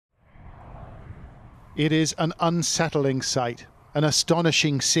It is an unsettling sight, an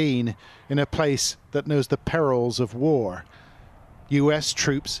astonishing scene in a place that knows the perils of war. US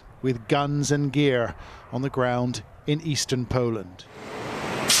troops with guns and gear on the ground in eastern Poland.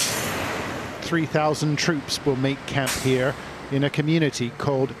 3,000 troops will make camp here in a community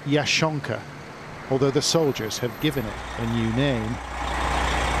called Jasionka, although the soldiers have given it a new name.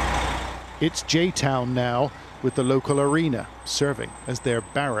 It's J-Town now, with the local arena serving as their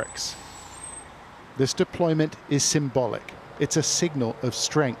barracks. This deployment is symbolic. It's a signal of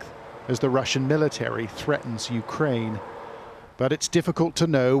strength as the Russian military threatens Ukraine. But it's difficult to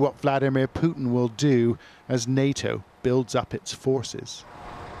know what Vladimir Putin will do as NATO builds up its forces.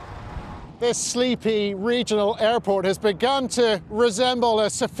 This sleepy regional airport has begun to resemble a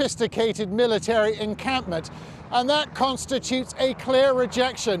sophisticated military encampment, and that constitutes a clear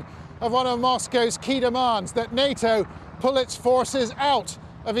rejection of one of Moscow's key demands, that NATO pull its forces out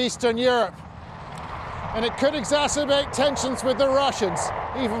of Eastern Europe. And it could exacerbate tensions with the Russians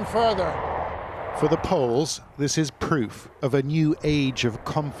even further. For the Poles, this is proof of a new age of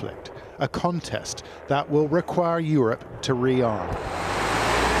conflict, a contest that will require Europe to rearm.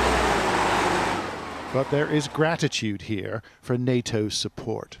 But there is gratitude here for NATO's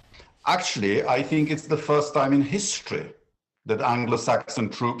support. Actually, I think it's the first time in history that Anglo-Saxon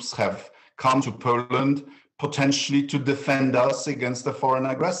troops have come to Poland, potentially to defend us against a foreign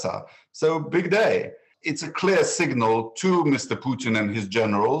aggressor. So big day. It's a clear signal to Mr. Putin and his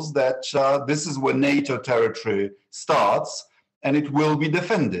generals that this is where NATO territory starts and it will be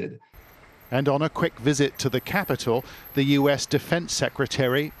defended. And on a quick visit to the capital, the US Defense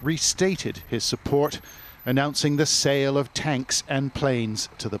Secretary restated his support, announcing the sale of tanks and planes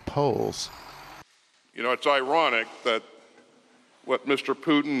to the Poles. You know, it's ironic that what Mr.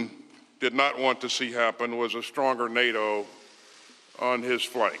 Putin did not want to see happen was a stronger NATO on his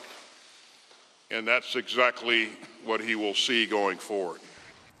flank. And that's exactly what he will see going forward.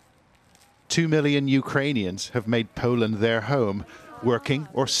 2 million Ukrainians have made Poland their home, working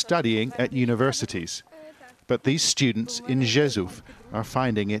or studying at universities. But these students in Rzeszów are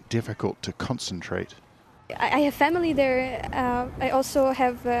finding it difficult to concentrate. I have family there. I also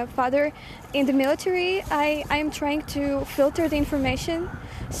have a father in the military. I am trying to filter the information,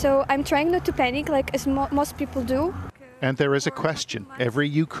 so I'm trying not to panic like as most people do. And there is a question every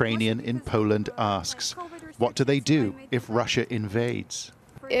Ukrainian in Poland asks. What do they do if Russia invades?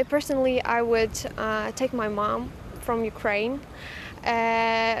 Personally, I would take my mom from Ukraine.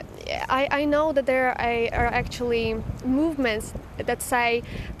 I know that there are actually movements that say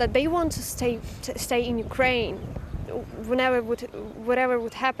that they want to stay in Ukraine whatever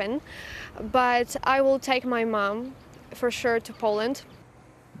would happen, but I will take my mom for sure to Poland.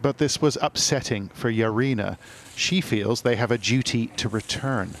 But this was upsetting for Yarina. She feels they have a duty to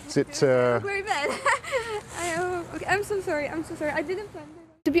return. Very bad. I'm so sorry. I didn't plan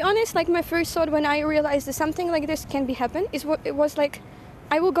that. To be honest, like my first thought when I realized that something like this can be happen is it was like,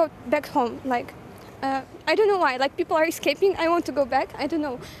 I will go back home. Like, I don't know why. Like people are escaping. I want to go back. I don't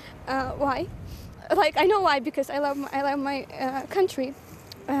know why. Like I know why, because I love my country.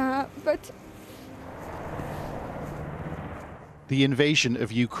 But the invasion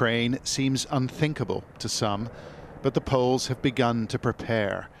of Ukraine seems unthinkable to some, but the Poles have begun to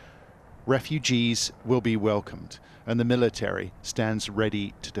prepare. Refugees will be welcomed, and the military stands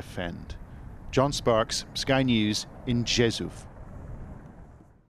ready to defend. John Sparks, Sky News in Rzeszów.